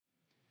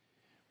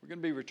We're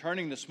going to be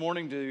returning this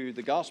morning to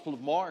the Gospel of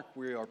Mark.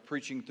 We are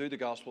preaching through the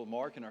Gospel of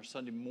Mark in our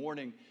Sunday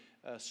morning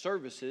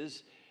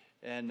services.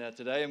 And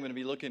today I'm going to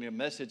be looking at a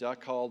message I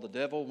call The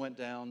Devil Went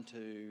Down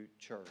to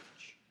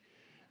Church.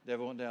 The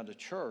Devil Went Down to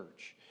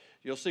Church.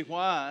 You'll see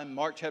why in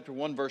Mark chapter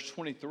 1, verse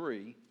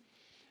 23.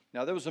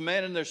 Now there was a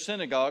man in their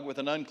synagogue with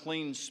an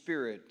unclean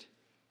spirit,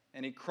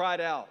 and he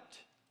cried out,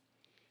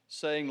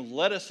 saying,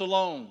 "Let us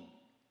alone.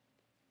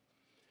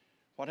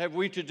 What have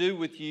we to do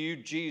with you,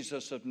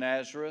 Jesus of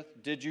Nazareth?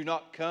 Did you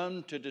not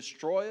come to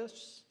destroy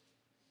us?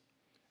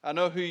 I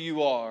know who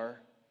you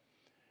are,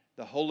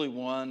 the Holy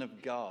One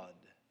of God."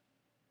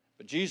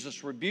 But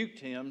Jesus rebuked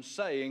him,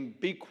 saying,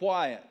 "Be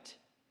quiet,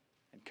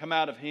 and come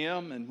out of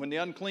him." And when the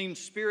unclean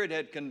spirit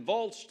had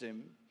convulsed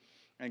him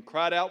and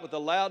cried out with a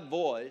loud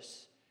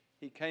voice,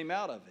 he came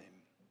out of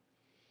him.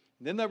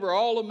 Then they were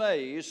all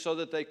amazed, so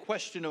that they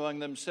questioned among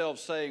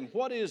themselves, saying,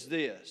 "What is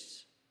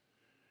this?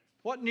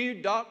 What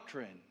new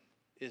doctrine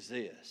is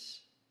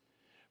this?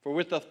 For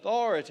with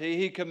authority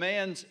he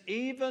commands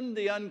even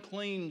the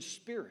unclean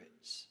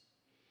spirits,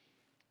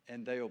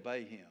 and they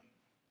obey him."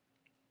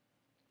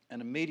 And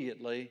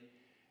immediately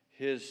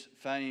his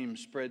fame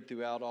spread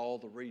throughout all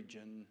the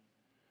region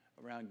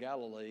around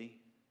Galilee.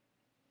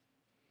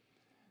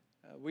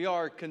 We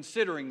are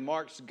considering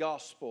Mark's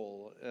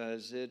gospel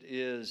as it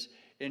is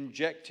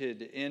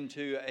injected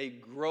into a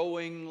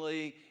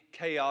growingly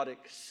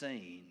chaotic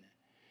scene.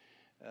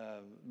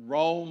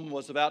 Rome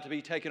was about to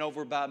be taken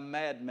over by a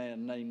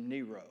madman named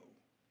Nero.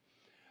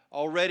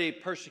 Already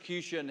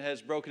persecution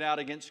has broken out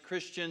against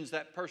Christians.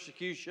 That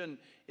persecution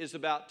is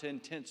about to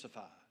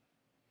intensify.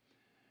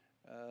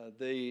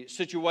 The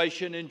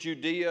situation in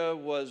Judea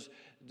was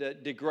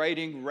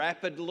degrading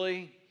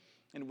rapidly,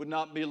 and it would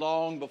not be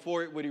long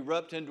before it would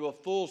erupt into a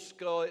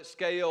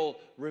full-scale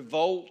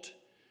revolt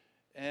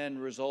and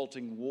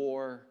resulting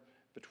war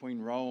between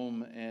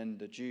Rome and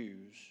the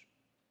Jews.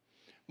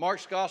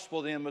 Mark's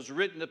gospel then was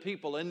written to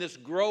people in this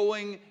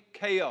growing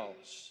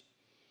chaos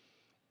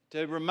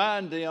to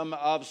remind them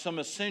of some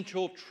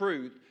essential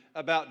truth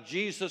about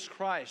Jesus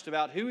Christ,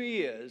 about who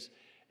he is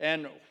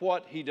and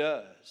what he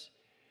does.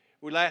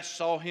 We last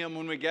saw him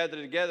when we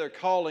gathered together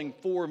calling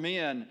four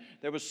men.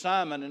 There was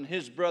Simon and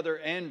his brother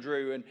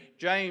Andrew, and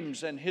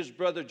James and his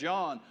brother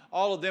John.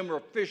 All of them were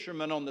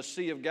fishermen on the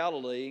Sea of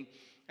Galilee.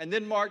 And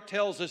then Mark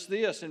tells us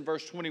this in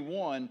verse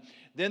 21.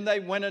 Then they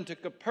went into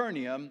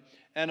Capernaum,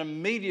 and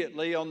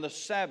immediately on the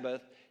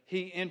Sabbath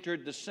he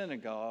entered the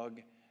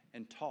synagogue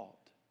and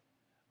taught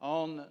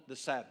on the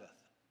Sabbath.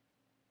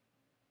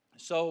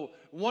 So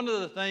one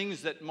of the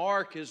things that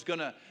Mark is going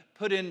to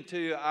put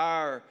into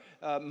our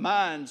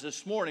minds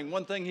this morning,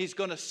 one thing he's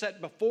going to set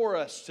before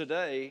us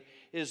today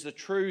is the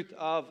truth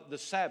of the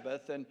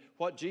Sabbath and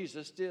what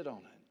Jesus did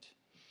on it.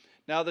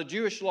 Now, the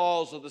Jewish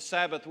laws of the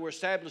Sabbath were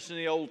established in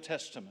the Old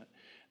Testament.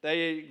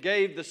 They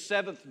gave the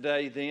seventh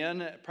day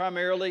then,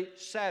 primarily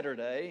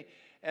Saturday,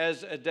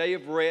 as a day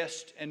of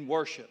rest and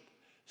worship.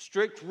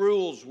 Strict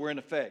rules were in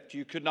effect.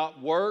 You could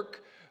not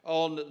work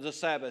on the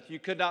Sabbath. You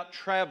could not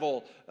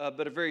travel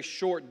but a very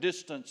short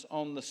distance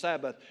on the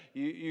Sabbath.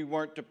 You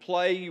weren't to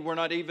play. You were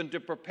not even to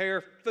prepare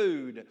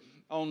food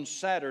on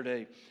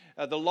Saturday.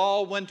 The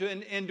law went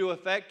into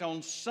effect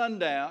at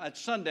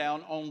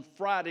sundown on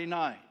Friday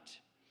night.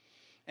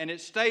 And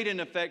it stayed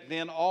in effect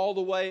then all the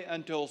way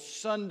until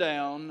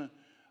sundown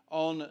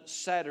on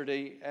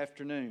Saturday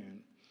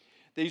afternoon.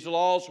 These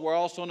laws were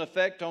also in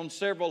effect on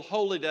several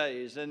holy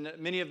days, and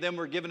many of them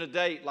were given a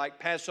date, like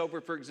Passover,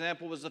 for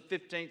example, was the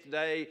 15th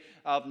day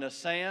of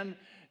Nisan.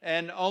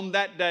 And on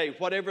that day,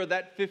 whatever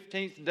that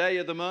 15th day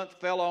of the month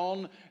fell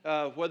on,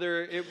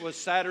 whether it was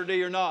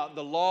Saturday or not,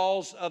 the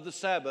laws of the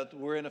Sabbath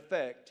were in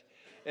effect,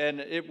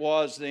 and it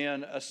was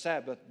then a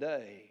Sabbath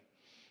day.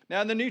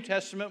 Now, in the New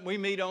Testament, we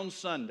meet on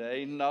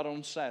Sunday, not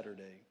on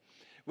Saturday.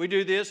 We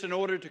do this in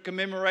order to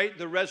commemorate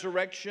the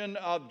resurrection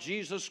of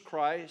Jesus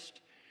Christ.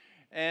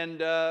 And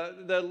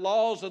the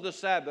laws of the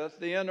Sabbath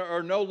then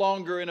are no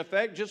longer in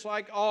effect, just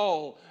like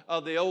all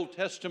of the Old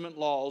Testament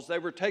laws. They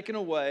were taken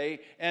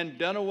away and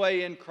done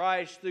away in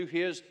Christ through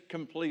his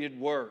completed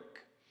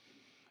work.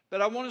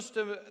 But I want us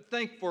to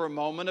think for a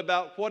moment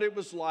about what it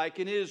was like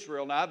in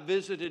Israel. Now, I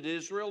visited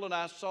Israel and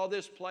I saw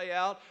this play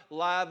out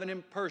live and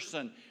in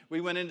person.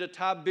 We went into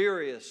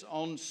Tiberias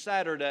on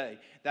Saturday.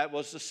 That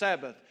was the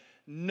Sabbath.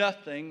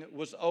 Nothing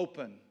was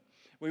open.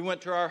 We went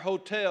to our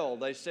hotel.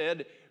 They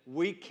said,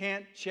 "We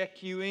can't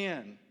check you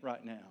in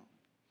right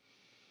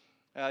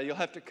now. You'll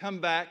have to come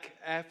back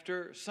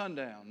after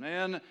sundown."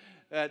 Man,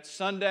 at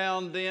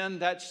sundown then,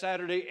 that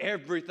Saturday,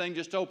 everything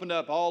just opened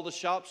up. All the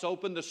shops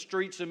opened. The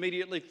streets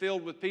immediately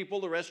filled with people.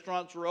 The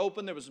restaurants were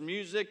open. There was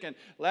music and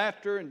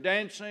laughter and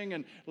dancing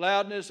and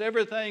loudness.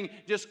 Everything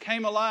just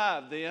came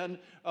alive then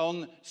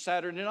on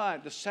Saturday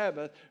night. The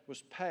Sabbath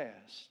was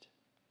past.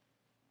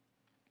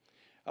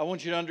 I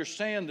want you to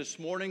understand this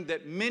morning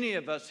that many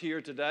of us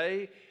here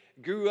today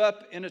grew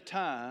up in a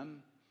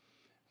time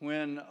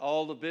when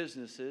all the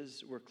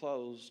businesses were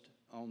closed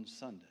on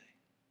Sunday.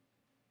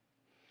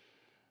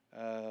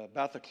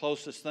 About the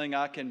closest thing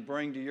I can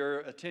bring to your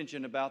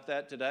attention about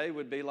that today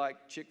would be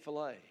like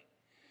Chick-fil-A.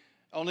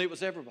 Only it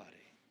was everybody.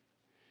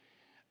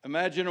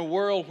 Imagine a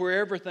world where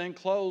everything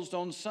closed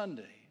on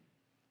Sunday.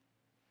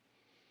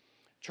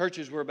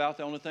 Churches were about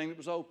the only thing that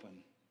was open.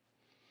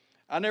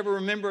 I never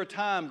remember a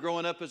time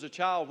growing up as a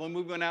child when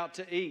we went out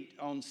to eat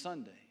on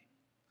Sunday.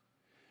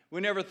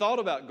 We never thought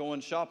about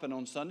going shopping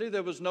on Sunday.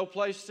 There was no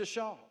place to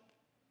shop.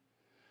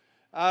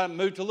 I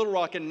moved to Little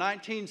Rock in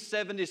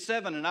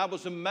 1977, and I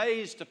was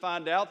amazed to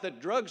find out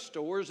that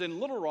drugstores in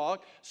Little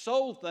Rock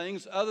sold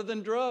things other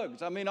than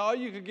drugs. I mean, all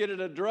you could get at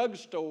a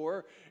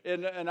drugstore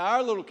in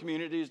our little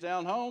communities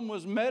down home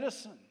was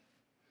medicine.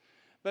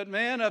 But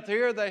man, up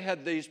here they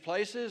had these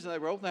places, and they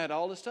were open. They had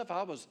all this stuff.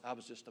 I was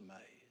just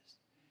amazed.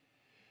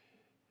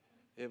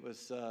 It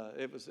was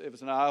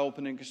an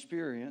eye-opening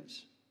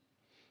experience.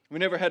 We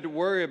never had to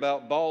worry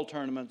about ball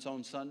tournaments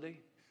on Sunday.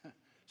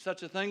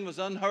 Such a thing was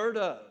unheard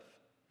of.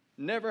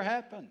 Never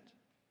happened.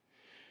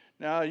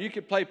 Now, you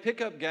could play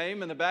pickup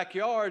game in the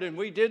backyard, and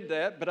we did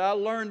that, but I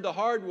learned the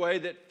hard way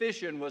that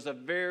fishing was a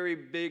very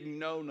big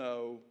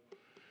no-no.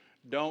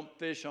 Don't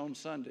fish on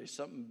Sunday.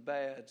 Something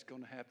bad's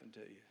going to happen to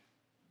you.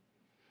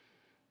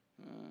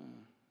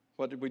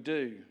 What did we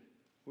do?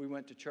 We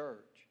went to church.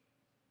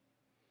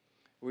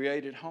 We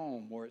ate at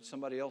home or at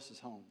somebody else's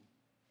home.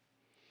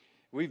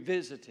 We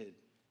visited.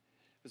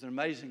 It was an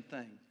amazing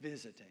thing,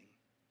 visiting.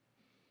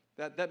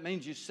 That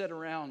means you sat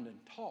around and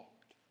talked.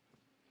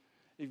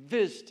 You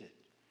visited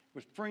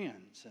with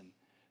friends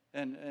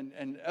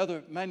and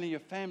other, mainly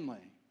your family.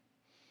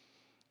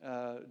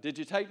 Did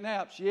you take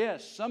naps?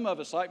 Yes. Some of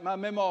us, like my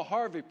Memo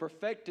Harvey,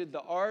 perfected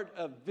the art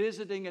of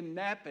visiting and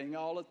napping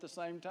all at the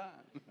same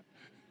time.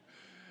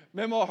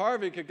 Memo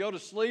Harvey could go to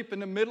sleep in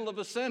the middle of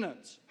a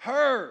sentence.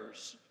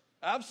 Hers.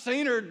 I've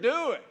seen her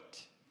do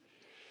it.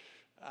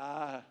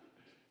 I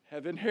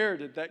have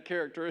inherited that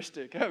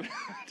characteristic.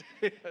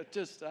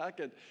 I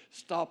could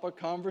stop a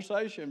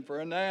conversation for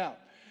a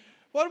nap.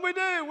 What did we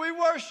do? We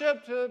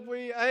worshiped,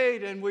 we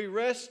ate, and we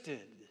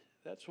rested.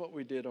 That's what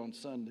we did on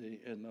Sunday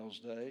in those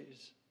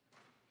days.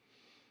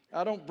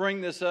 I don't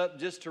bring this up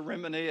just to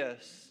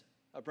reminisce.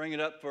 I bring it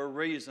up for a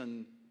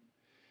reason.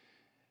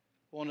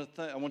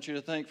 I want you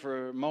to think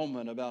for a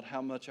moment about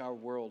how much our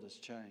world has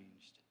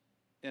changed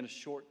in a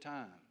short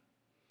time.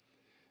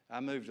 I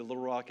moved to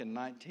Little Rock in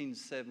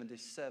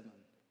 1977.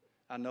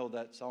 I know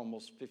that's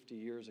almost 50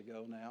 years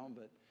ago now,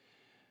 but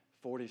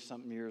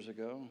 40-something years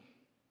ago.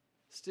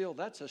 Still,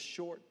 that's a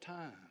short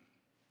time.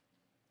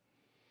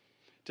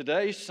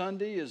 Today,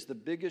 Sunday, is the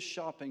biggest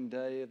shopping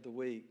day of the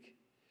week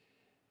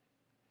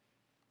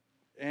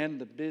and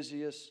the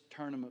busiest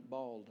tournament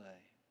ball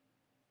day.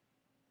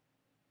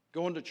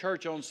 Going to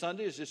church on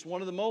Sunday is just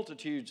one of the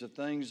multitudes of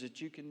things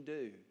that you can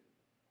do.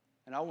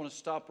 And I want to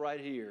stop right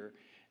here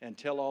and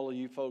tell all of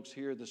you folks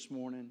here this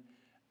morning,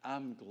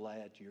 I'm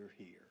glad you're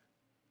here.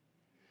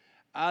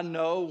 I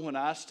know when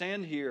I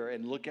stand here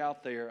and look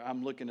out there,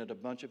 I'm looking at a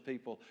bunch of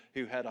people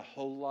who had a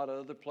whole lot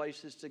of other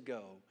places to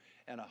go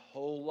and a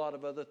whole lot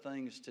of other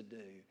things to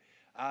do.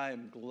 I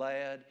am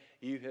glad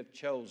you have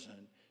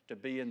chosen to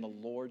be in the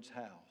Lord's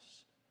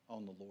house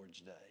on the Lord's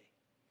day.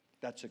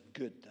 That's a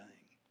good thing.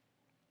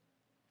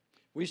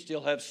 We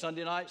still have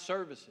Sunday night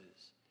services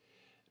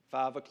at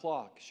 5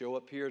 o'clock. Show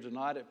up here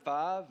tonight at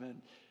 5,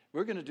 and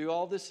we're going to do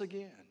all this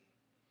again.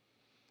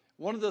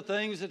 One of the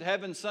things that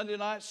having Sunday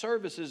night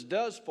services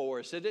does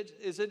for us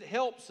is it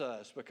helps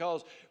us,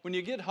 because when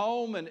you get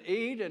home and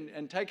eat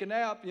and take a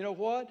nap, you know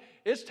what?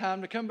 It's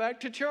time to come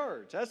back to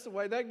church. That's the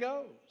way that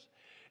goes.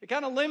 It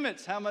kind of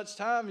limits how much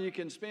time you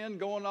can spend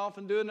going off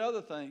and doing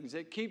other things.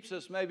 It keeps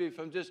us maybe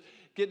from just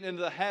getting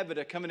into the habit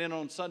of coming in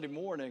on Sunday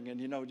morning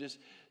and, just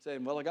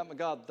saying, well, I got my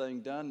God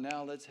thing done.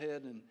 Now let's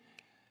head. And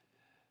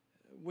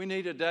we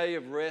need a day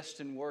of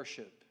rest and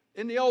worship.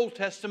 In the Old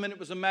Testament, it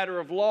was a matter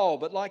of law,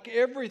 but like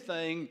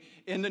everything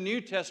in the New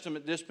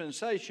Testament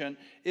dispensation,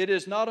 it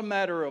is not a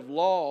matter of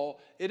law,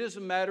 it is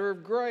a matter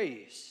of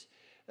grace.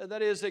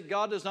 That is, that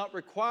God does not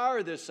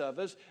require this of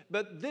us,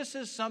 but this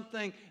is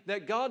something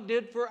that God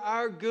did for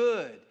our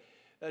good.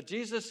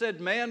 Jesus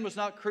said man was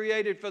not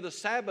created for the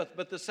Sabbath,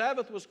 but the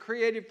Sabbath was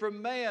created for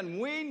man.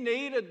 We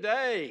need a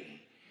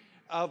day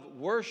of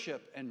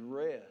worship and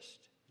rest,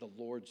 the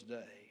Lord's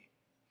day.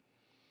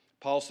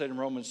 Paul said in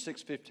Romans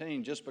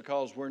 6:15, just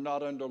because we're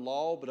not under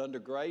law but under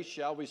grace,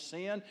 shall we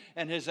sin?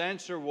 And his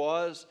answer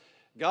was,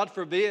 God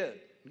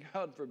forbid,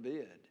 God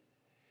forbid.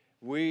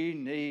 We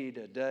need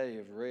a day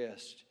of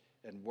rest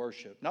and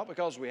worship, not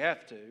because we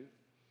have to,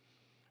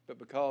 but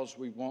because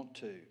we want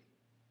to.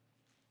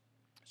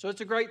 So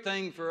it's a great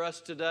thing for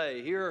us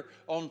today, here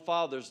on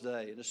Father's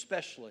Day, and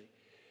especially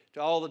to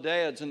all the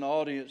dads in the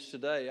audience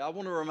today. I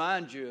want to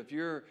remind you of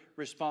your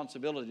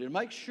responsibility to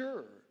make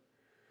sure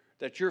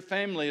that your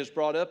family is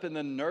brought up in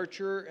the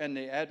nurture and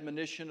the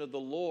admonition of the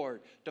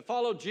Lord, to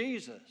follow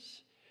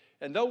Jesus.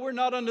 And though we're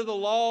not under the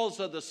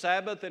laws of the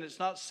Sabbath and it's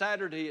not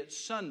Saturday, it's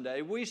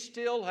Sunday, we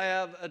still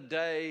have a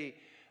day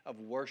of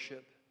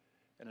worship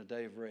and a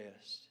day of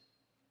rest.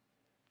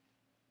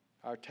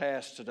 Our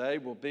task today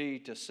will be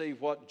to see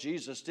what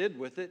Jesus did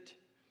with it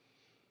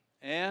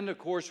And, of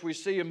course, we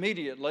see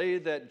immediately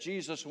that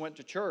Jesus went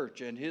to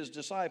church and his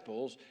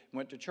disciples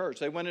went to church.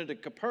 They went into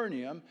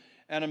Capernaum,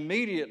 and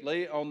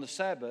immediately on the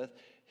Sabbath,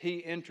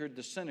 he entered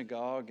the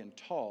synagogue and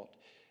taught.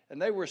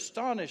 And they were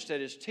astonished at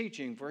his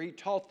teaching, for he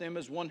taught them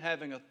as one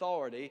having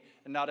authority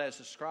and not as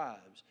the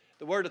scribes.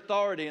 The word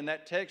authority in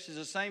that text is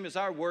the same as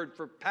our word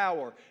for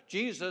power.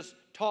 Jesus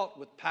taught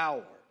with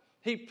power.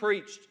 He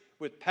preached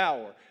with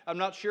power. I'm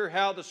not sure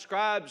how the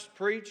scribes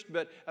preached,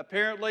 but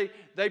apparently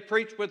they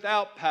preached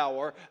without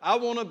power. I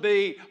want to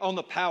be on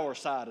the power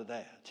side of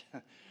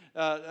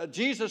that.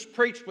 Jesus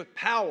preached with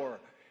power,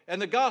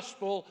 and the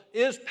gospel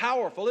is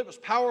powerful. It was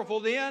powerful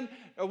then.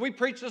 We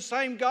preach the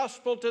same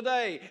gospel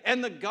today,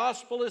 and the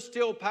gospel is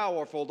still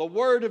powerful. The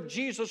word of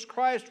Jesus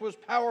Christ was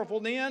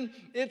powerful then.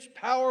 It's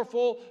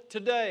powerful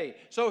today.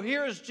 So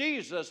here's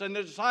Jesus and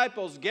the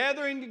disciples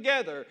gathering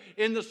together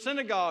in the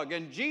synagogue,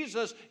 and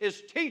Jesus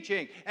is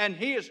teaching, and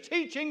he is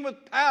teaching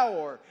with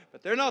power.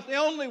 But they're not the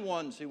only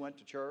ones who went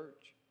to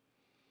church.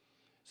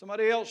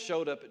 Somebody else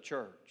showed up at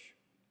church.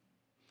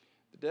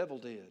 The devil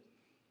did.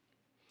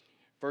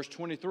 Verse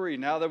 23,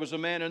 now there was a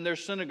man in their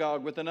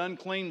synagogue with an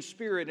unclean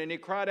spirit, and he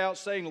cried out,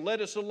 saying,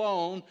 let us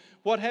alone.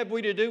 What have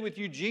we to do with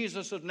you,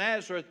 Jesus of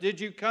Nazareth? Did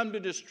you come to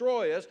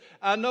destroy us?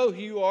 I know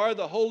who you are,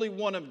 the Holy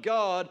One of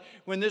God.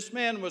 When this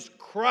man was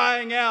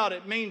crying out,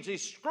 it means he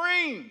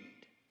screamed.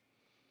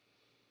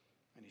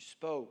 And he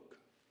spoke,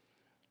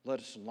 let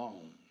us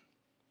alone.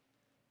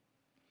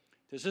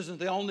 This isn't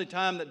the only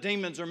time that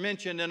demons are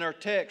mentioned in our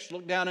text.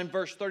 Look down in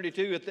verse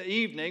 32, at the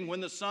evening when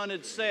the sun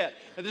had set.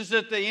 And this is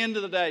at the end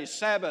of the day.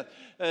 Sabbath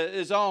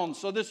is on.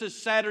 So this is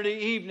Saturday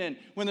evening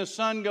when the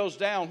sun goes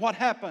down. What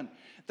happened?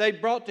 They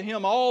brought to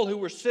him all who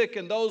were sick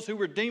and those who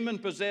were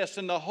demon-possessed,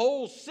 and the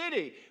whole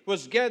city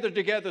was gathered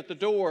together at the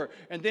door.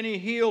 And then he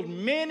healed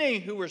many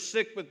who were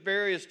sick with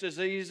various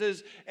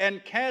diseases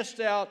and cast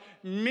out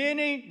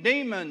many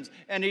demons.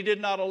 And he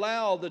did not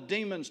allow the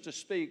demons to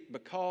speak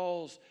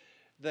because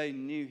they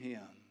knew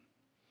him.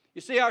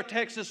 You see, our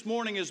text this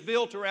morning is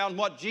built around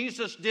what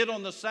Jesus did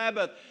on the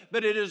Sabbath,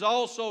 but it is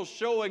also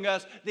showing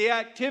us the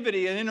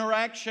activity and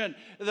interaction,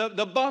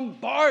 the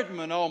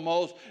bombardment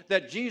almost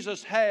that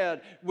Jesus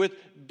had with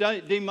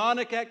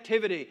demonic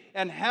activity,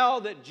 and how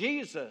that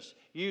Jesus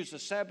used the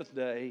Sabbath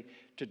day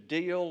to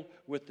deal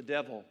with the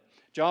devil.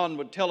 John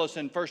would tell us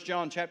in 1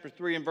 John chapter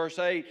 3 and verse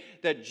 8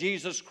 that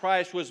Jesus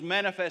Christ was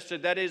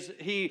manifested. That is,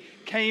 he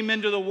came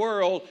into the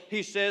world,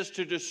 he says,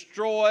 to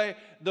destroy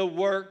the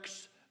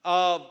works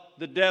of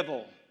the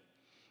devil.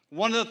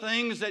 One of the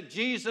things that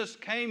Jesus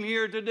came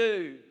here to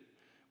do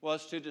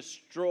was to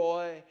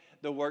destroy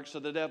the works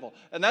of the devil.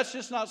 And that's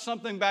just not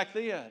something back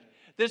then.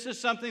 This is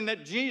something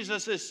that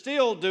Jesus is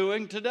still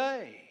doing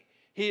today.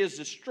 He is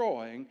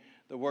destroying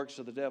the works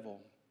of the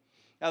devil.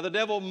 Now, the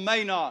devil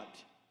may not,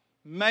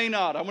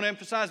 I want to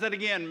emphasize that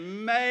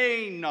again,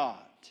 may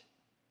not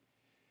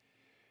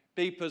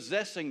be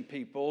possessing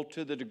people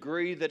to the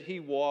degree that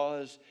he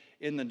was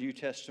in the New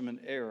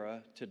Testament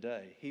era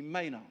today. He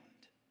may not.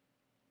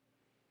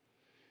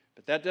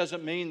 But that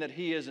doesn't mean that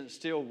he isn't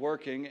still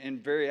working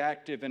and very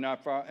active in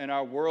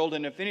our world.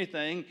 And if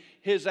anything,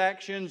 his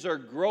actions are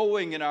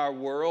growing in our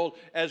world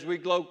as we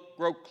grow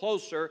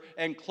closer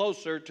and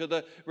closer to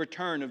the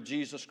return of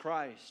Jesus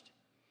Christ.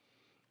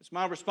 It's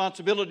my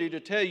responsibility to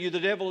tell you the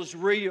devil is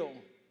real.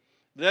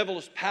 The devil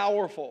is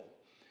powerful.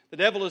 The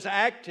devil is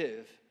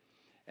active.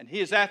 And he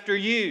is after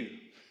you.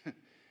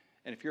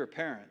 And if you're a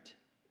parent,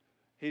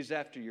 he's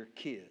after your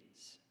kids.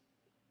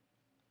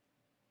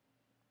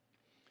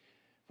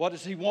 What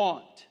does he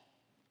want?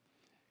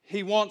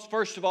 He wants,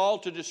 first of all,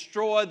 to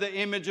destroy the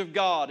image of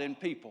God in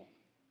people.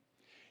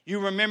 You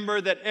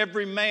remember that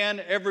every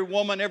man, every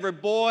woman, every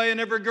boy, and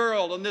every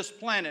girl on this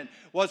planet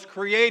was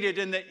created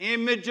in the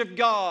image of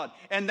God.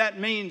 And that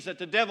means that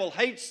the devil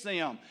hates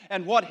them.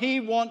 And what he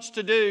wants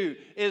to do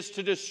is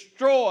to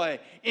destroy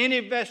any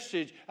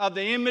vestige of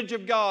the image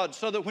of God,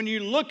 so that when you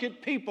look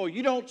at people,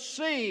 you don't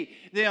see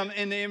them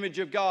in the image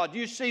of God.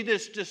 You see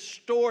this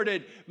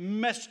distorted,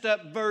 messed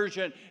up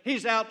version.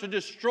 He's out to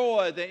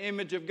destroy the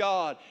image of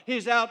God.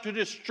 He's out to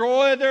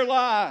destroy their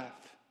life.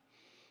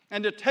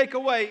 And to take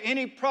away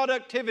any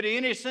productivity,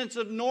 any sense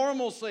of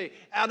normalcy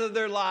out of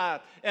their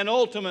life. And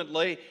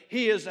ultimately,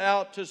 he is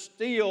out to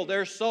steal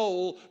their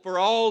soul for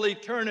all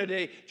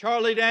eternity.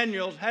 Charlie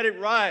Daniels had it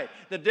right.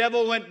 The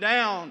devil went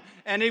down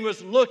and he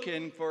was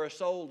looking for a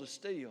soul to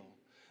steal.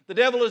 The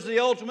devil is the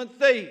ultimate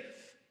thief.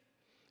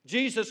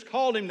 Jesus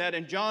called him that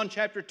in John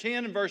chapter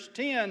 10 and verse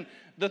 10,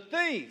 the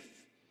thief.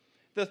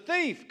 The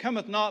thief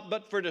cometh not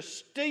but for to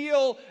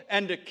steal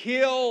and to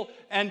kill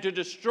and to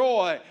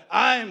destroy.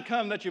 I am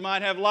come that you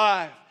might have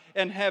life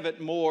and have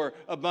it more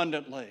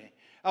abundantly.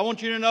 I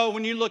want you to know,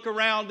 when you look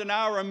around in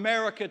our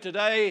America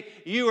today,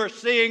 you are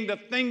seeing the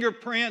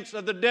fingerprints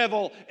of the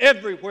devil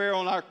everywhere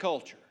on our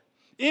culture.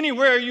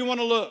 Anywhere you want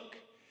to look,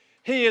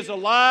 he is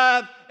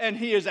alive and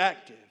he is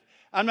active.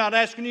 I'm not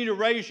asking you to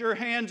raise your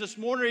hands this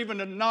morning or even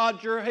to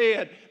nod your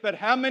head, but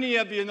how many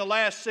of you in the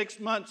last 6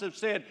 months have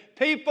said,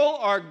 people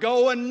are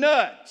going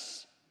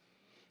nuts?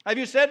 Have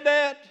you said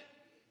that?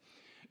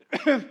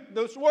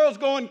 This world's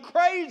going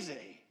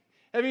crazy.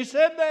 Have you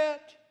said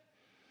that?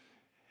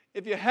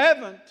 If you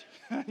haven't,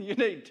 you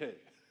need to.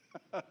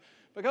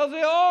 Because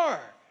they are.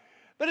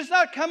 But it's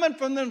not coming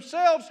from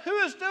themselves. Who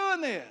is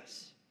doing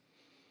this?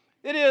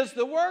 It is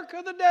the work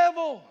of the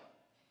devil.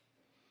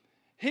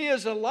 He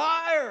is a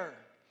liar.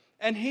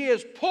 And he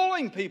is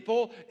pulling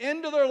people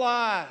into their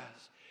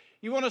lives.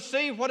 You want to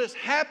see what is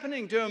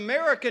happening to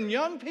American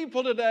young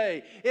people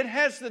today? It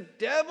has the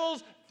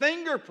devil's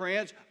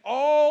fingerprints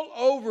all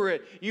over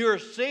it. You're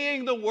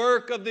seeing the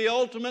work of the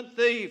ultimate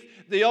thief,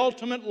 the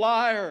ultimate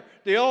liar,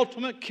 the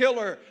ultimate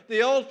killer,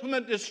 the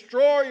ultimate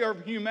destroyer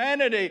of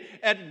humanity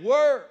at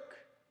work.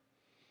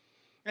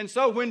 And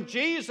so when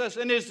Jesus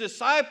and his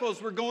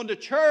disciples were going to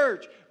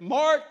church,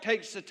 Mark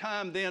takes the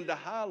time then to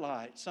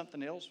highlight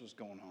something else was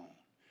going on.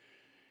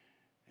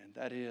 And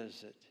that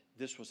is that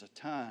this was a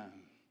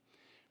time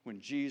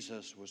when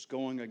Jesus was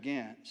going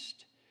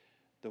against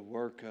the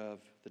work of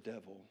the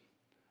devil.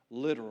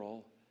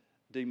 Literal,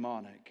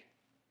 demonic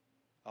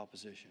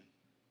opposition.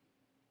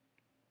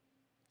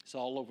 It's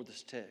all over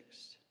this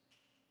text.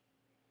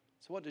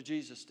 So what did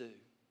Jesus do?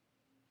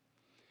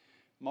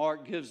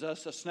 Mark gives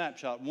us a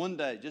snapshot. One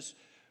day, just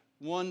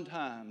one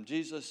time,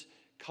 Jesus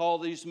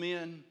called these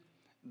men.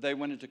 They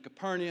went into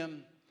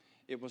Capernaum.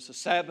 It was the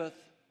Sabbath.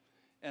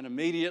 And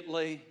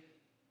immediately,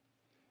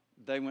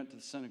 they went to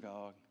the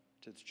synagogue,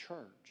 to the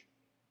church.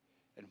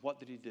 And what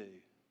did he do?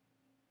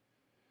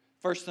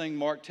 First thing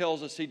Mark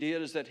tells us he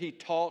did is that he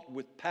taught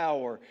with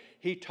power.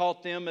 He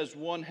taught them as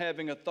one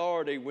having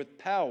authority with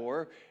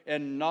power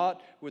and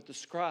not with the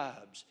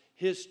scribes.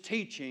 His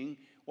teaching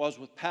was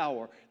with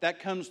power. That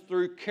comes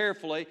through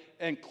carefully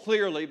and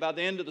clearly by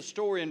the end of the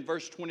story in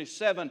verse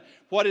 27.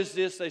 What is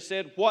this? They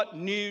said, what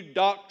new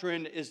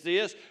doctrine is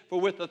this? For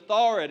with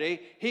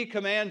authority he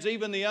commands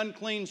even the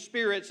unclean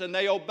spirits and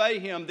they obey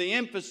him. The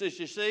emphasis,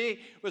 you see,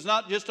 was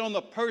not just on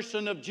the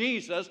person of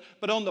Jesus,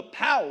 but on the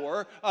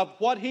power of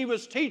what he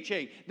was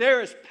teaching.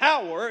 There is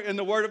power in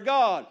the Word of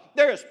God.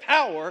 There is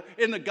power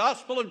in the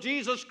gospel of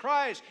Jesus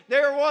Christ.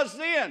 There was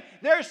then.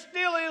 There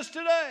still is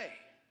today.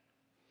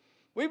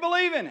 We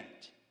believe in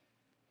it.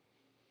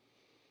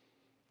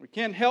 We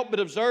can't help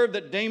but observe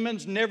that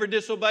demons never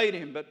disobeyed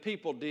him, but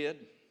people did.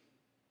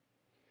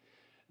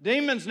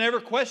 Demons never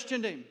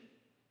questioned him.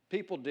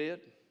 People did.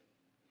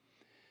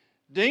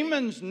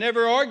 Demons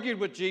never argued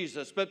with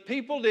Jesus, but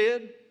people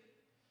did.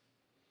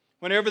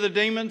 Whenever the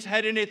demons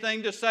had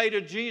anything to say to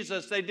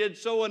Jesus, they did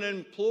so in an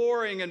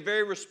imploring and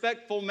very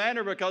respectful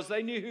manner because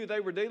they knew who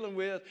they were dealing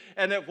with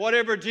and that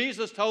whatever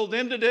Jesus told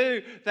them to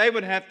do, they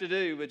would have to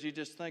do. But you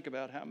just think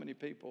about how many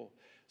people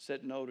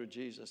said no to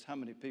Jesus, how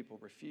many people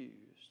refused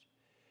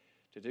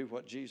to do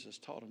what Jesus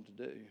taught them to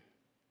do.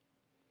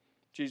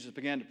 Jesus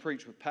began to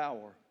preach with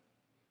power.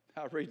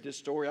 I read this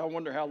story. I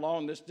wonder how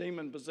long this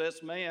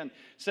demon-possessed man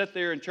sat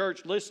there in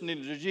church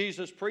listening to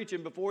Jesus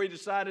preaching before he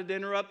decided to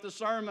interrupt the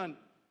sermon.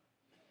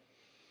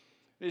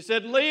 He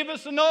said, leave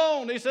us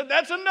alone. He said,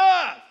 that's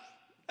enough.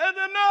 That's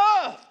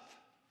enough.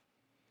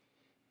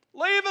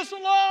 Leave us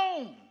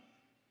alone.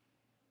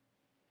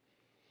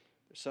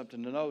 There's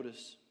something to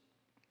notice.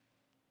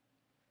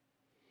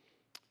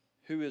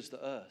 Who is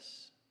the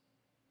us?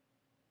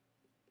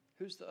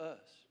 Who's the us?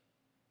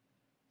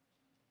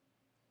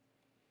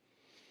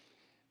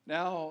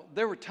 Now,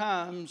 there were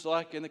times,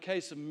 like in the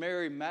case of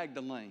Mary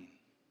Magdalene,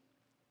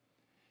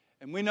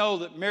 and we know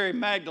that Mary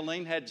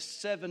Magdalene had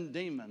 7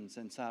 demons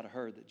inside of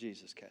her that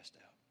Jesus cast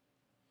out.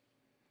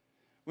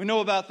 We know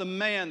about the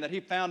man that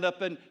he found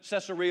up in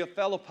Caesarea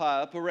Philippi,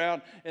 up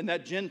around in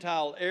that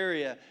Gentile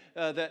area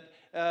that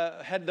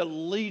had the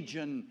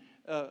legion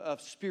of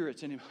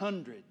spirits in him,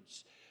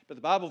 hundreds. But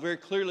the Bible very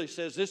clearly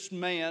says this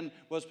man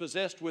was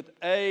possessed with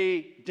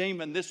a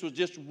demon. This was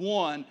just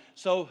one.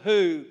 So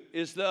who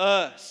is the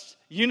us?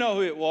 You know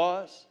who it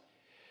was.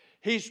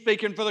 He's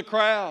speaking for the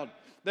crowd.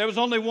 There was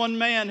only one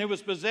man who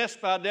was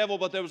possessed by a devil,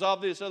 but there was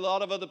obviously a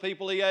lot of other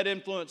people he had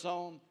influence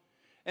on.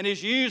 And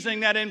he's using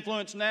that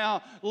influence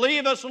now.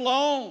 Leave us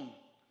alone.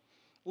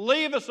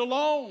 Leave us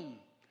alone.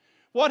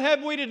 What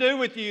have we to do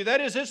with you?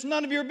 That is, it's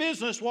none of your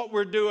business what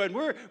we're doing.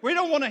 We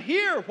don't want to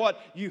hear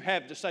what you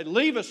have to say.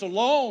 Leave us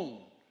alone.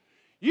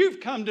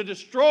 You've come to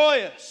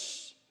destroy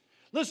us.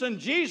 Listen,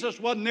 Jesus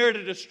wasn't there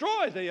to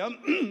destroy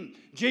them.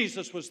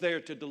 Jesus was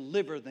there to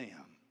deliver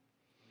them.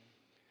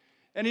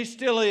 And he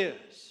still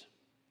is.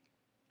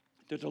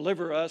 To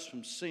deliver us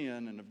from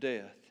sin and of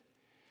death.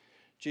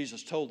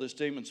 Jesus told this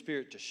demon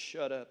spirit to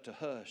shut up, to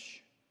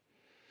hush.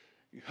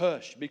 You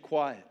hush, be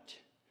quiet.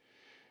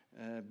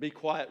 Be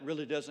quiet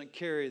really doesn't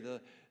carry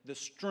the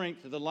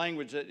strength of the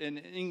language that in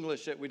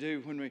English that we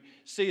do when we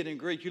see it in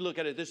Greek. You look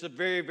at it, this is a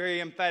very, very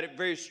emphatic,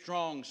 very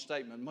strong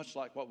statement, much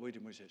like what we do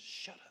when we say,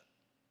 shut up.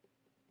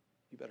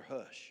 You better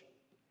hush.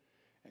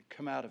 And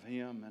come out of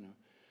him. And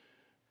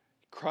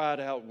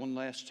cried out one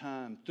last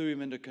time, threw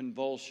him into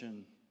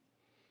convulsion.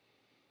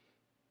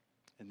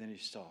 And then he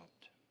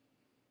stopped.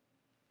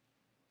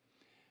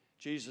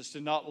 Jesus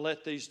did not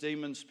let these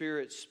demon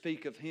spirits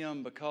speak of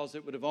him because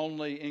it would have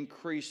only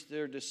increased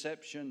their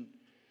deception.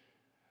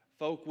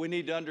 Folk, we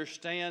need to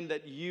understand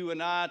that you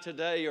and I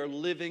today are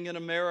living in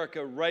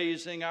America,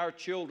 raising our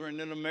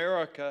children in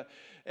America,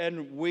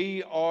 and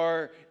we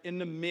are in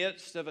the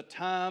midst of a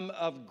time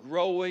of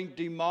growing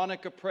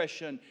demonic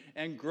oppression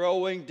and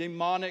growing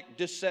demonic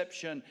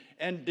deception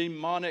and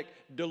demonic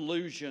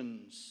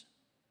delusions.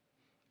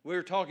 We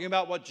were talking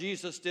about what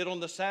Jesus did on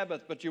the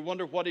Sabbath, but you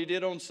wonder what he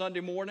did on Sunday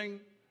morning?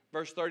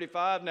 Verse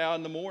 35, now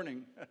in the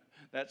morning,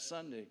 that's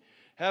Sunday.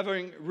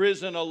 Having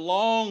risen a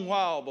long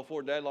while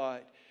before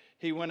daylight,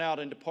 he went out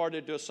and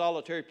departed to a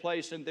solitary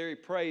place, and there he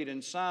prayed.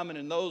 And Simon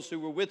and those who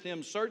were with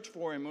him searched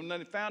for him. When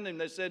they found him,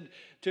 they said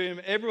to him,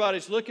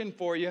 everybody's looking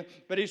for you.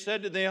 But he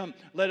said to them,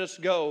 let us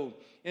go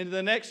into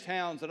the next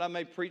towns, that I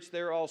may preach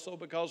there also,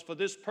 because for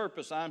this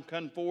purpose I am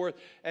come forth.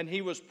 And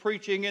he was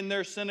preaching in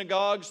their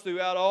synagogues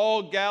throughout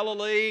all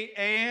Galilee,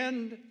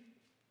 and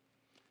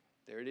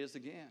there it is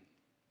again,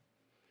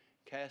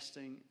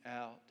 casting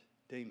out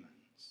demons.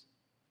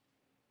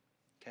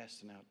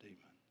 Casting out demons.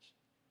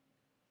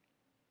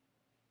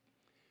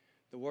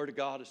 The Word of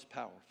God is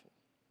powerful.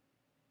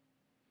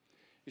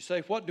 You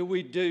say, what do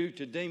we do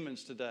to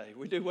demons today?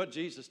 We do what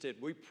Jesus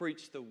did. We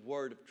preach the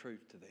word of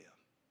truth to them.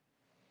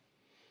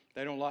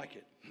 They don't like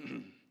it.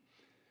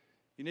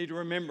 You need to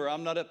remember,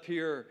 I'm not up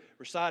here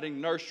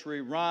reciting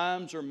nursery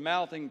rhymes or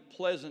mouthing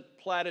pleasant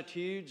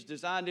platitudes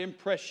designed to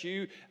impress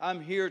you. I'm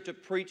here to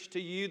preach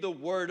to you the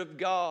Word of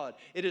God.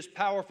 It is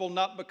powerful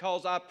not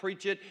because I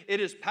preach it.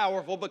 It is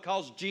powerful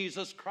because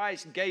Jesus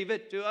Christ gave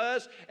it to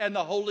us, and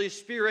the Holy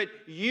Spirit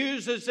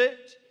uses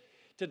it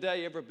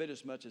today every bit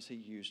as much as He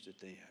used it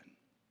then.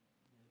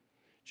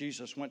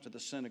 Jesus went to the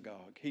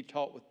synagogue. He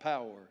taught with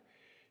power.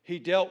 He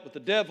dealt with the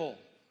devil.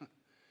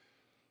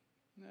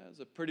 That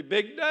was a pretty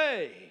big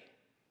day.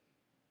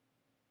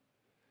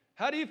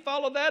 How do you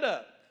follow that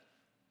up?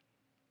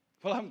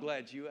 Well, I'm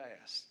glad you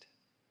asked.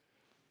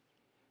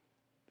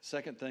 The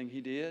second thing he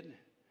did,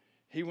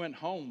 he went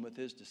home with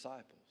his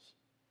disciples.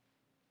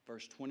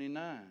 Verse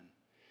 29.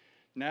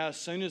 Now, as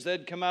soon as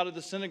they'd come out of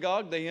the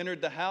synagogue, they entered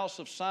the house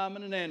of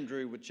Simon and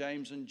Andrew with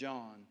James and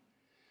John.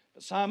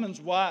 But Simon's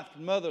wife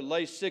and mother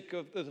lay sick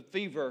of the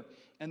fever,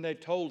 and they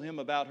told him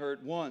about her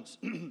at once.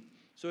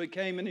 So he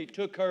came and he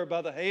took her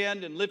by the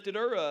hand and lifted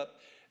her up,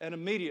 and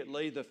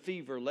immediately the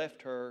fever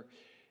left her,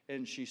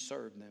 and she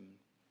served them.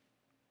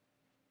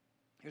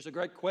 Here's a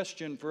great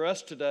question for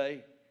us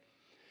today.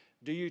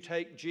 Do you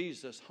take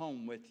Jesus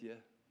home with you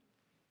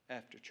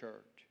after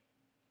church?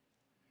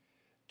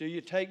 Do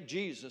you take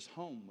Jesus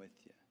home with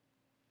you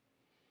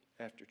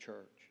after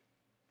church?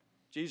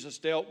 Jesus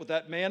dealt with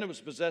that man who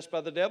was possessed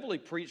by the devil. He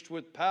preached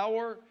with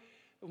power.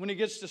 When he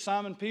gets to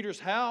Simon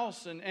Peter's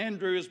house and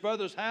Andrew, his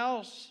brother's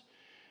house,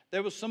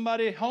 there was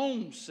somebody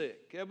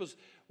homesick. There was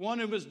one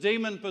who was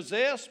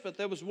demon-possessed, but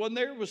there was one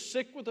there who was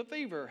sick with a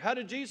fever. How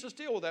did Jesus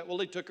deal with that? Well,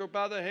 he took her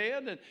by the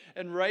hand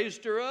and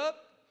raised her up,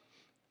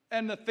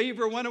 and the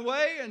fever went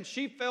away, and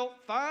she felt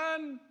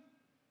fine.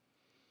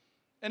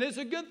 And it's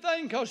a good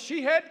thing because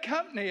she had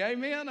company,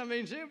 amen? I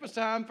mean, it was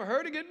time for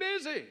her to get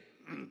busy.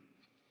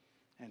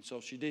 And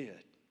so she did.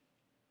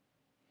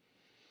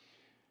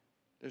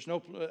 There's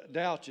no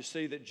doubt, you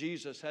see, that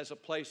Jesus has a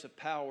place of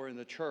power in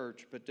the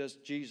church, but does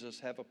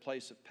Jesus have a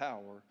place of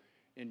power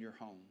in your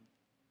home?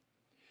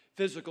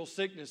 Physical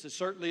sickness is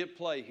certainly at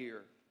play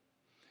here.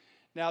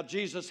 Now,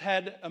 Jesus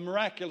had a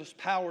miraculous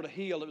power to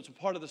heal. It was a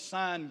part of the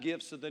sign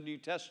gifts of the New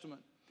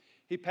Testament.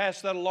 He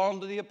passed that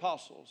along to the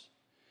apostles.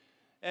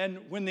 And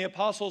when the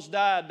apostles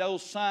died,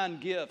 those sign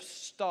gifts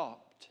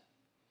stopped.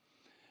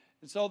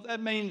 And so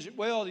that means,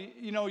 well,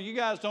 you know, you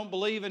guys don't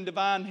believe in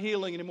divine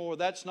healing anymore.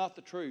 That's not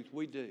the truth.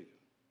 We do.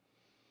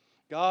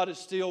 God is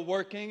still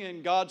working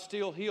and God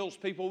still heals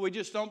people. We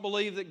just don't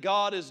believe that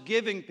God is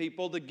giving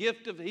people the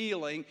gift of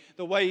healing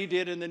the way He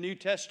did in the New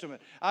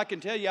Testament. I can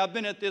tell you, I've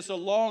been at this a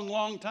long,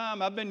 long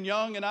time. I've been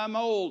young and I'm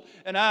old,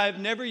 and I have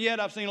never yet,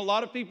 I've seen a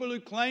lot of people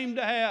who claim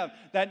to have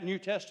that New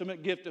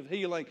Testament gift of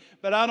healing,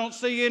 but I don't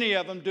see any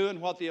of them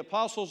doing what the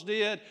apostles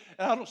did,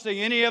 and I don't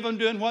see any of them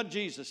doing what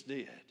Jesus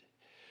did.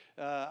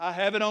 I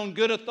have it on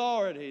good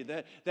authority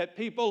that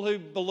people who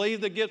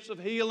believe the gifts of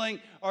healing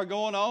are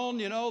going on.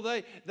 You know,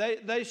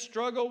 they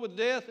struggle with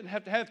death and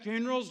have to have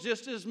funerals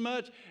just as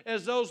much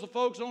as those the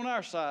folks on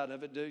our side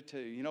of it do too.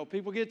 You know,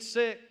 people get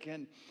sick,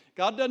 and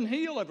God doesn't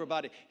heal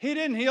everybody. He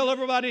didn't heal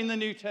everybody in the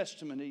New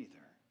Testament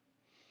either.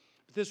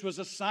 But this was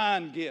a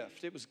sign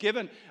gift. It was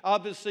given,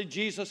 obviously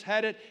Jesus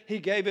had it. He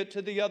gave it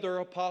to the other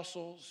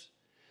apostles.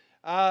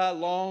 I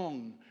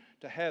long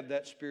to have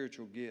that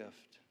spiritual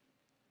gift.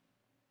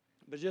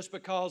 But just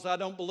because I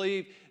don't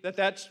believe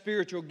that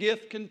spiritual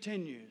gift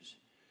continues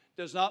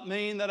does not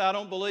mean that I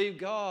don't believe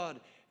God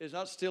is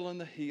not still in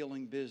the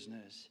healing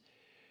business.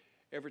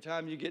 Every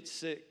time you get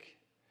sick,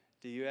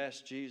 do you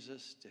ask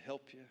Jesus to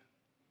help you?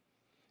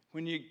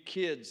 When your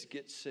kids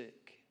get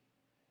sick,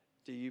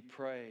 do you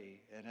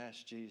pray and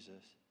ask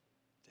Jesus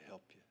to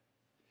help you?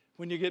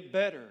 When you get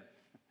better,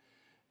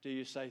 do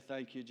you say,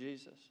 thank you,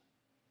 Jesus?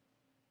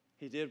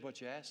 He did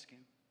what you asked Him.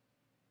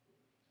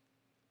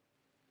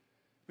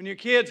 When your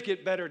kids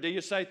get better, do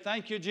you say,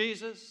 thank you,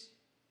 Jesus?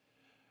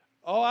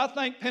 Oh, I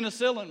think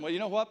penicillin. Well, you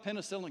know what?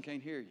 Penicillin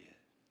can't hear you.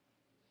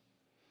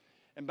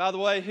 And by the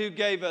way, who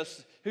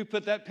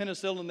put that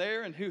penicillin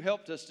there and who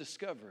helped us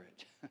discover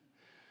it?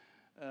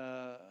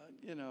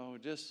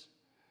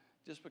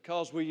 Just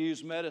because we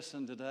use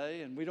medicine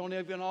today, and we don't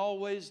even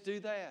always do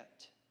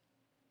that,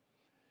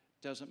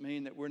 doesn't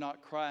mean that we're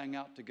not crying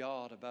out to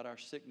God about our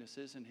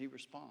sicknesses and He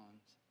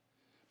responds.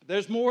 But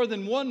there's more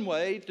than one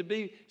way to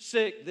be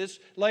sick. This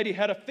lady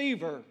had a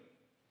fever.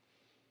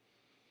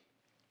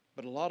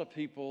 But a lot of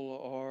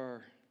people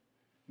are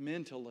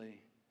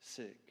mentally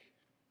sick.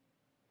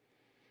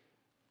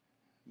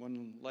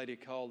 One lady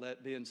called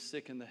that being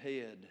sick in the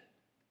head.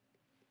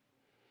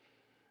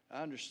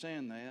 I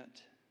understand that.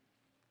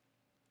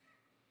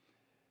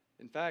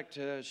 In fact,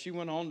 she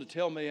went on to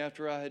tell me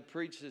after I had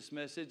preached this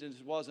message, and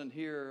it wasn't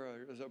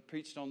here as I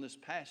preached on this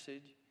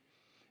passage,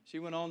 she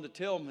went on to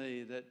tell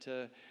me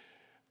that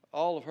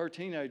all of her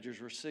teenagers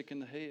were sick in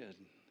the head.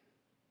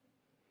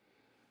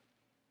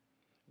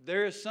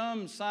 There is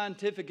some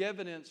scientific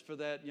evidence for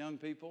that, young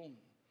people.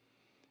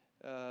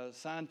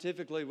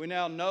 Scientifically, we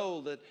now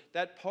know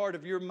that part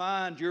of your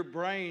mind, your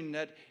brain,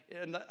 that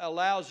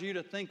allows you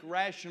to think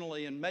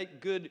rationally and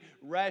make good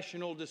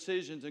rational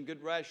decisions and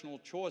good rational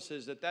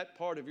choices, that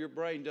part of your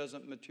brain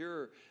doesn't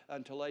mature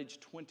until age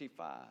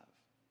 25.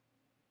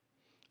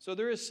 So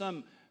there is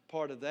some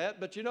part of that.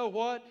 But you know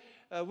what?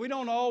 We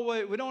don't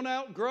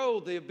outgrow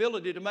the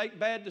ability to make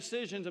bad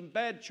decisions and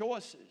bad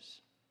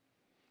choices.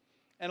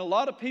 And a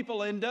lot of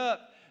people end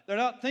up, they're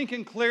not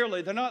thinking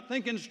clearly. They're not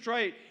thinking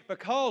straight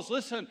because,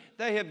 listen,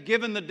 they have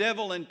given the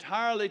devil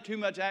entirely too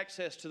much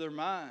access to their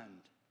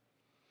mind.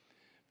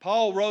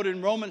 Paul wrote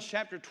in Romans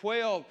chapter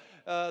 12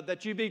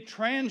 that you be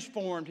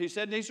transformed. He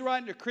said, and he's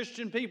writing to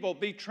Christian people,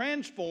 be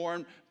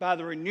transformed by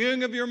the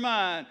renewing of your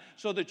mind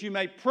so that you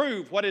may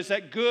prove what is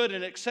that good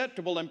and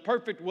acceptable and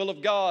perfect will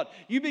of God.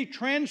 You be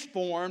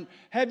transformed,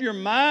 have your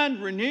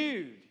mind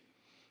renewed.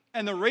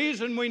 And the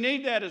reason we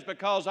need that is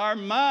because our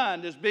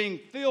mind is being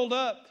filled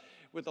up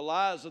with the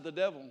lies of the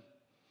devil.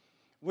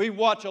 We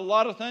watch a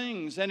lot of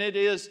things and it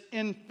is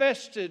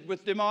infested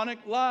with demonic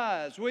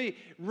lies. We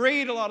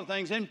read a lot of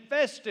things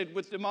infested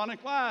with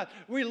demonic lies.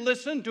 We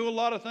listen to a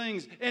lot of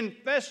things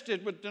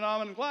infested with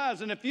demonic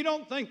lies. And if you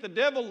don't think the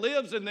devil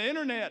lives in the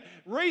internet,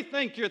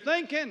 rethink your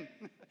thinking.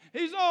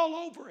 He's all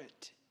over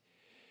it.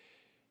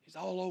 He's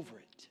all over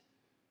it.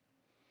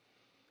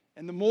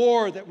 And the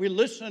more that we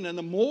listen and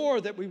the more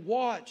that we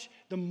watch,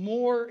 the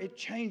more it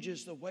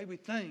changes the way we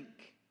think.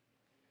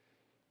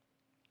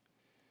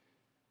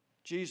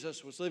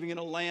 Jesus was living in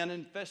a land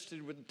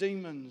infested with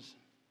demons,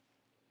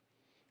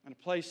 and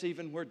a place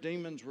even where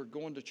demons were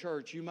going to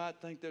church. You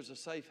might think there's a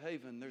safe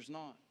haven. There's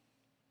not.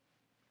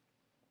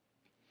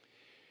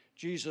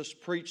 Jesus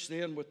preached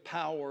then with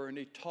power, and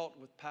He taught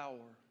with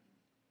power.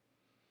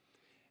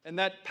 And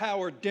that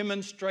power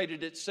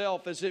demonstrated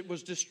itself as it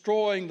was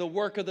destroying the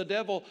work of the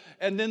devil.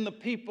 And then the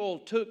people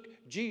took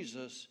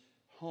Jesus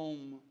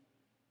home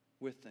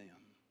with them.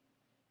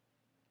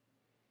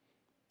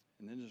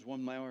 And then there's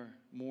one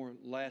more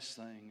last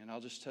thing, and I'll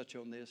just touch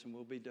on this and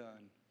we'll be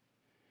done.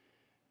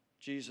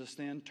 Jesus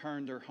then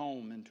turned their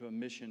home into a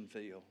mission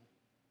field.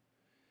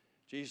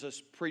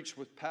 Jesus preached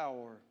with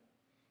power.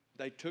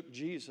 They took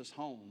Jesus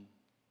home,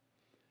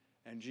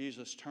 and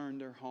Jesus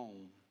turned their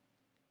home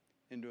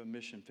into a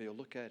mission field.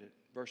 Look at it,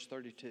 verse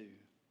 32.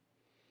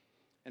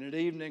 And at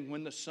evening,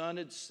 when the sun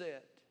had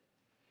set,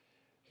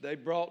 they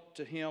brought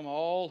to Him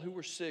all who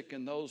were sick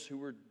and those who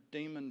were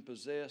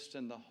demon-possessed,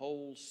 and the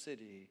whole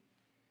city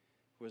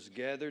was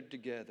gathered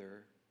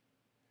together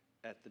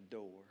at the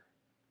door.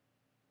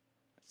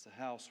 That's the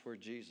house where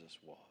Jesus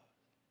was.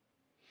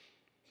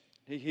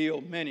 He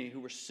healed many who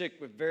were sick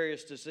with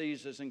various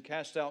diseases and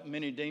cast out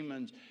many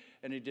demons,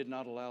 and He did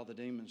not allow the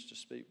demons to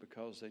speak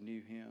because they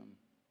knew Him.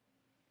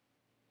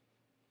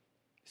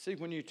 See,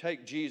 when you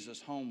take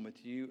Jesus home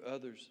with you,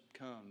 others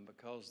come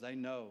because they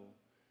know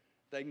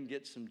they can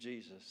get some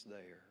Jesus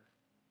there.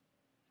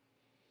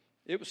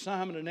 It was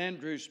Simon and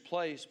Andrew's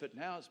place, but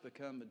now it's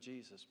become a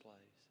Jesus place.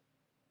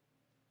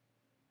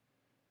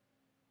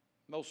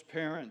 Most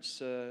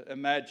parents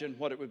imagine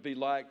what it would be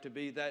like to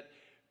be that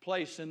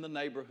place in the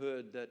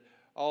neighborhood that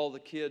all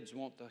the kids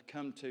want to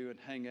come to and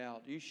hang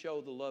out. You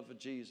show the love of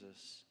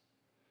Jesus,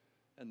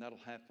 and that'll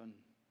happen.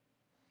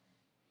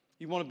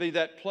 You want to be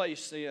that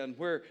place then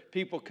where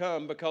people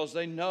come because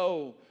they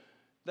know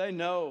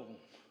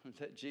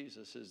that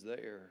Jesus is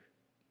there.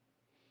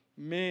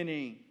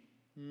 Many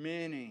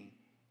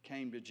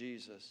came to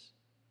Jesus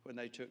when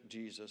they took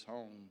Jesus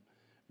home.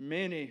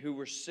 Many who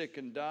were sick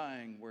and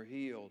dying were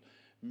healed.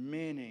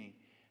 Many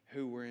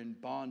who were in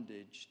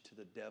bondage to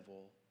the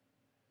devil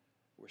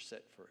were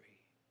set free.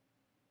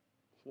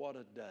 What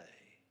a day.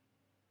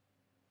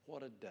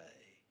 What a day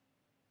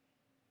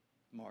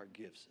Mark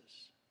gives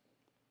us.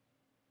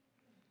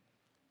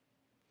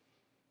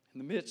 In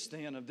the midst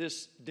then of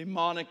this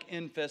demonic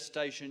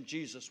infestation,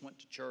 Jesus went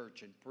to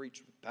church and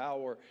preached with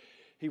power.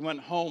 He went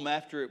home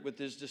after it with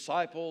His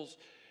disciples,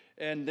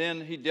 and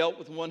then He dealt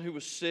with one who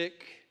was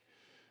sick.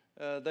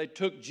 They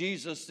took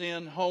Jesus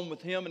in home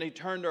with him, and he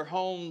turned their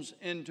homes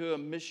into a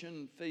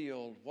mission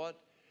field. What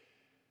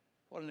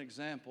an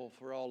example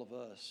for all of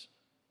us.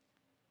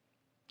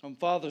 On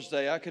Father's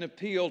Day, I can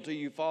appeal to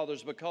you,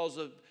 fathers, because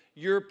of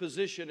your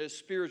position as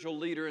spiritual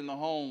leader in the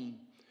home.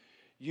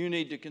 You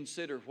need to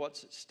consider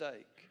what's at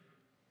stake.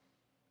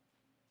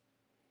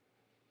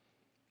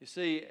 You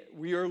see,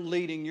 we are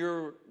leading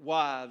your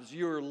wives,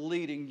 you're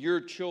leading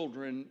your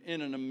children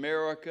in an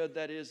America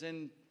that is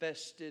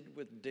infested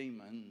with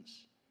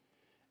demons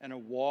and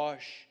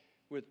awash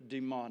with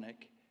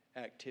demonic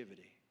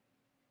activity.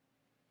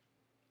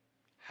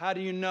 How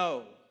do you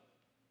know?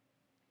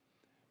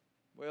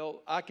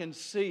 Well, I can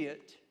see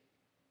it,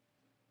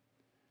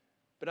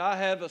 but I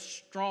have a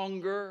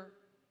stronger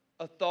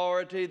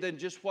authority than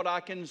just what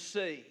I can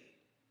see.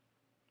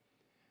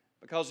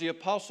 Because the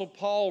Apostle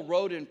Paul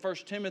wrote in 1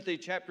 Timothy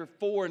chapter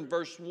 4 and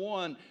verse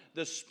 1,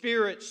 the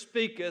Spirit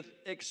speaketh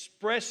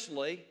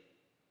expressly.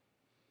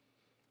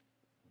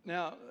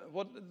 Now,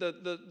 what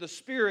the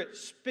Spirit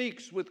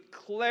speaks with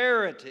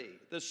clarity.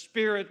 The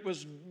Spirit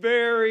was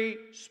very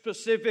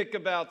specific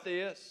about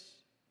this.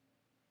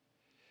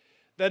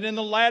 That in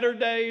the latter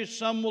days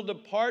some will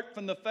depart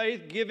from the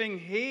faith, giving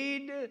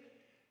heed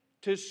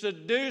to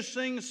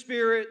seducing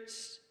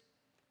spirits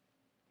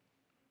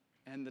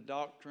and the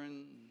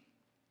doctrine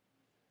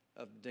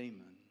of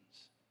demons.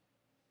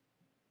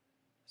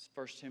 It's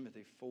 1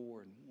 Timothy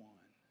 4 and 1.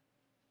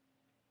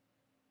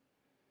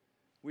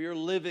 We are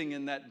living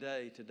in that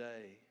day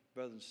today,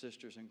 brothers and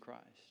sisters in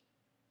Christ.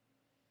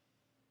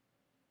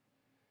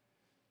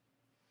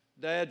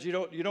 Dads, you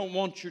don't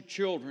want your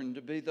children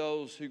to be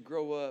those who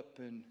grow up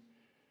and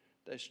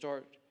they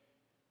start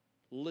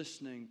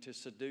listening to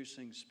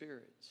seducing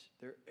spirits.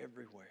 They're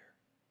everywhere.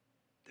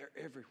 They're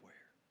everywhere.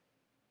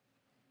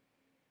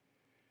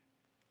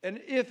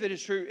 And if it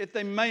is true, if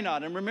they may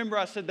not, and remember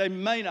I said they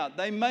may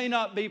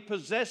not be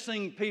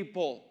possessing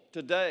people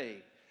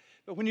today.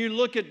 But when you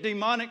look at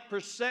demonic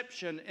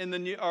possession in the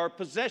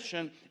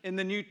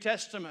New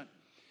Testament,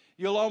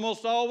 you'll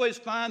almost always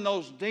find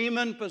those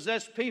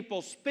demon-possessed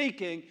people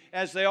speaking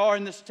as they are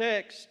in this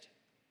text.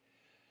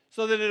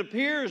 So that it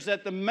appears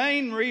that the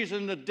main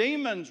reason the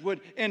demons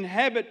would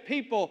inhabit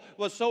people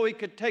was so he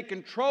could take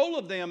control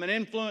of them and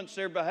influence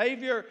their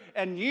behavior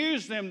and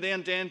use them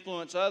then to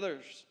influence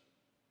others.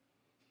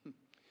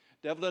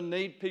 Devil doesn't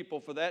need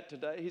people for that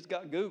today. He's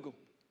got Google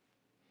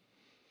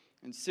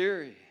and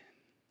Siri.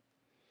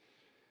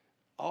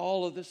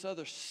 All of this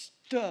other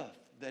stuff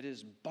that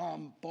is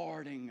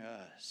bombarding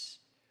us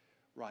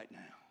right now.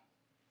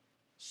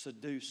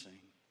 Seducing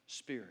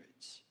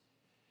spirits.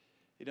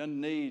 He doesn't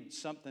need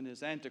something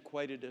as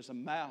antiquated as a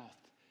mouth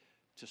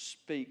to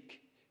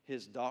speak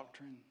his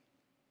doctrine.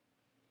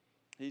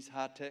 He's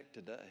high-tech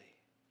today.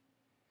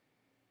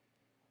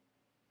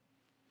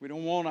 We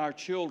don't want our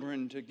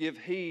children to give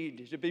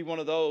heed, to be one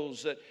of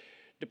those that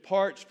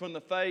departs from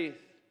the faith,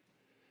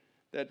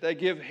 that they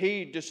give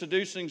heed to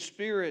seducing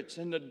spirits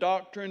and the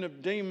doctrine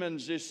of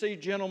demons. You see,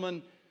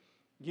 gentlemen,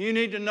 you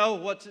need to know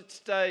what's at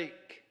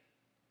stake.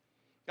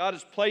 God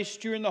has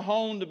placed you in the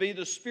home to be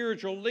the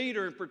spiritual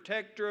leader and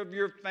protector of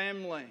your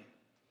family.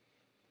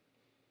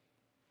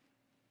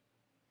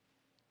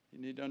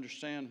 You need to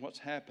understand what's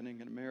happening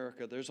in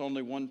America. There's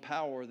only one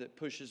power that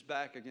pushes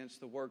back against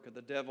the work of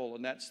the devil,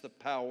 and that's the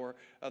power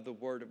of the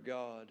Word of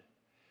God.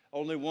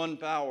 Only one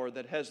power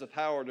that has the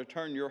power to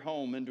turn your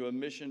home into a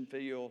mission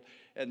field,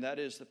 and that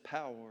is the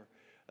power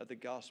of the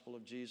gospel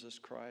of Jesus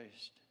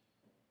Christ.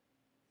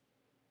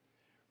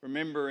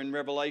 Remember in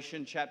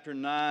Revelation chapter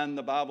 9,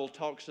 the Bible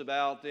talks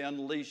about the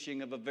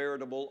unleashing of a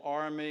veritable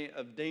army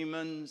of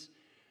demons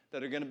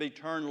that are going to be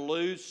turned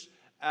loose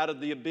out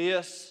of the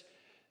abyss.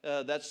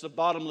 That's the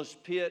bottomless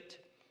pit,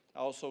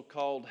 also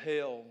called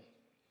hell.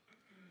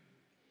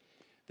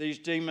 These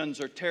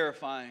demons are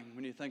terrifying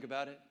when you think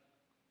about it.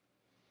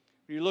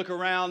 When you look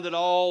around at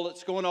all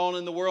that's going on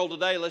in the world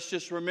today, let's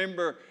just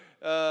remember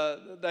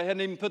they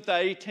hadn't even put the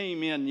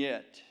A-team in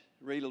yet.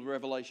 Read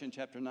Revelation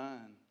chapter 9.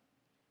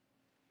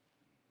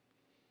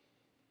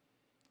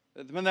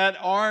 When that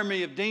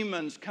army of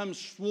demons comes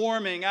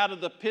swarming out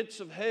of the pits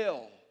of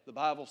hell, the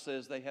Bible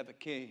says they have a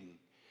king.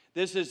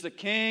 This is the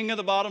king of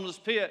the bottomless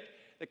pit,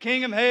 the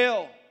king of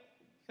hell.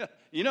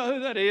 You know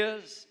who that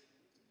is?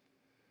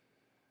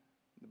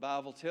 The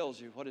Bible tells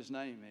you what his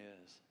name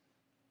is.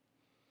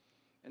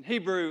 In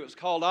Hebrew, it's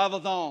called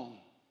Abaddon.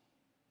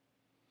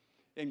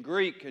 In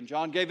Greek, and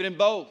John gave it in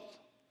both,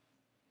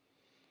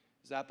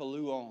 is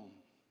Apollyon.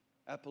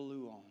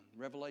 Apollyon,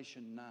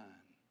 Revelation 9.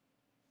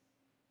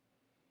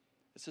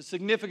 It's a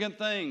significant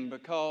thing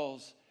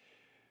because,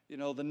 you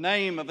know, the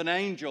name of an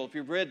angel, if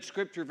you've read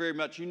Scripture very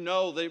much, you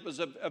know that it was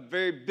a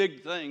very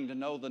big thing to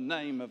know the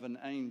name of an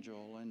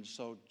angel. And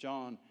so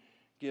John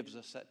gives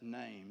us that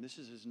name. This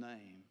is his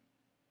name.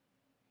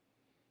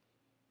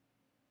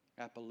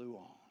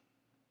 Apollyon.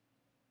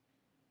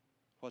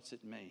 What's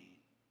it mean?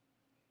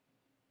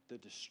 The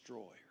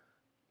destroyer.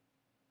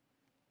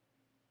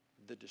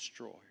 The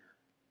destroyer.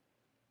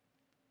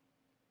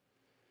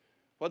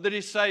 What did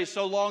he say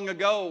so long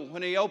ago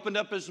when he opened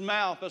up his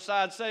mouth,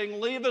 besides saying,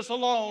 leave us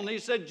alone? He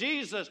said,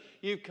 Jesus,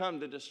 you've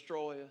come to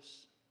destroy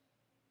us.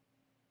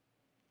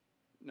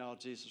 No,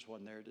 Jesus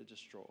wasn't there to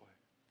destroy.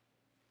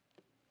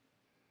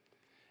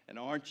 And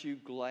aren't you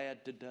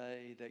glad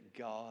today that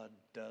God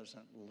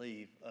doesn't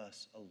leave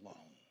us alone?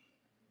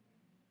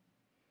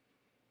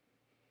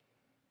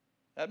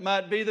 That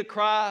might be the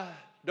cry,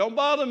 don't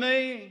bother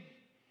me.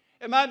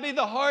 It might be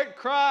the heart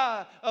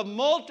cry of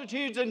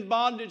multitudes in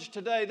bondage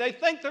today. They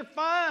think they're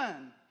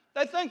fine.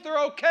 They think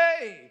they're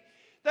okay.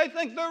 They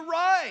think they're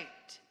right.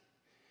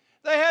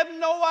 They have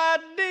no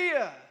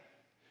idea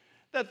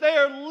that they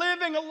are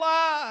living a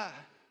lie.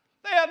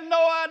 They have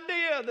no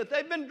idea that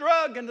they've been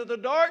drugged into the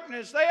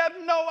darkness. They have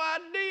no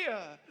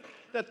idea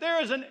that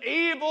there is an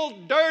evil,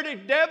 dirty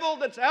devil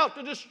that's out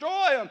to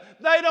destroy them.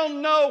 They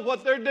don't know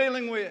what they're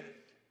dealing with.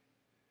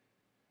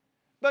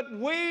 But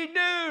we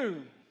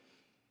do.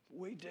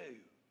 We do.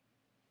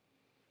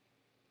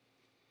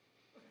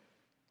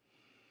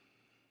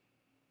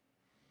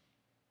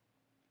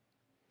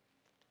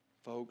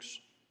 Folks,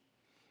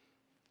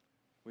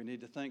 we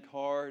need to think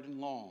hard and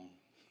long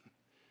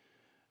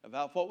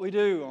about what we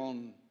do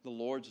on the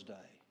Lord's Day.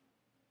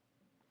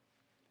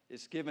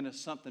 It's given us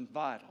something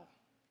vital,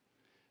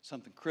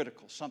 something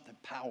critical, something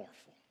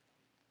powerful.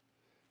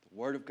 The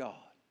Word of God.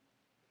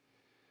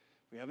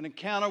 We have an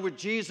encounter with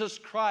Jesus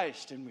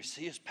Christ and we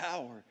see His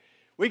power.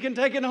 We can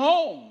take it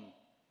home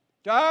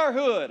to our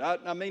hood.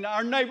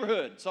 Our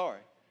neighborhood,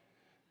 sorry.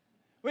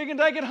 We can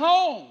take it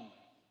home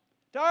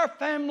to our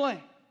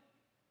family.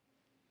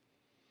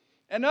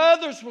 And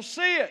others will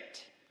see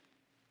it.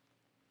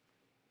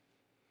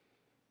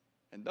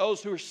 And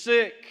those who are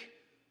sick,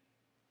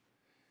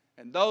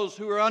 and those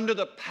who are under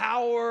the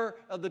power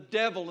of the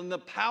devil and the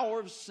power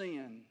of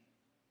sin,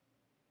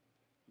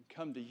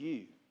 come to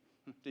you,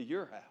 to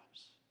your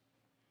house.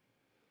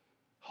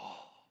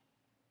 Oh,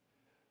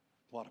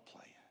 what a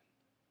plan.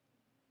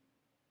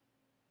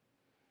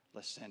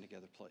 Let's stand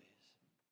together, please.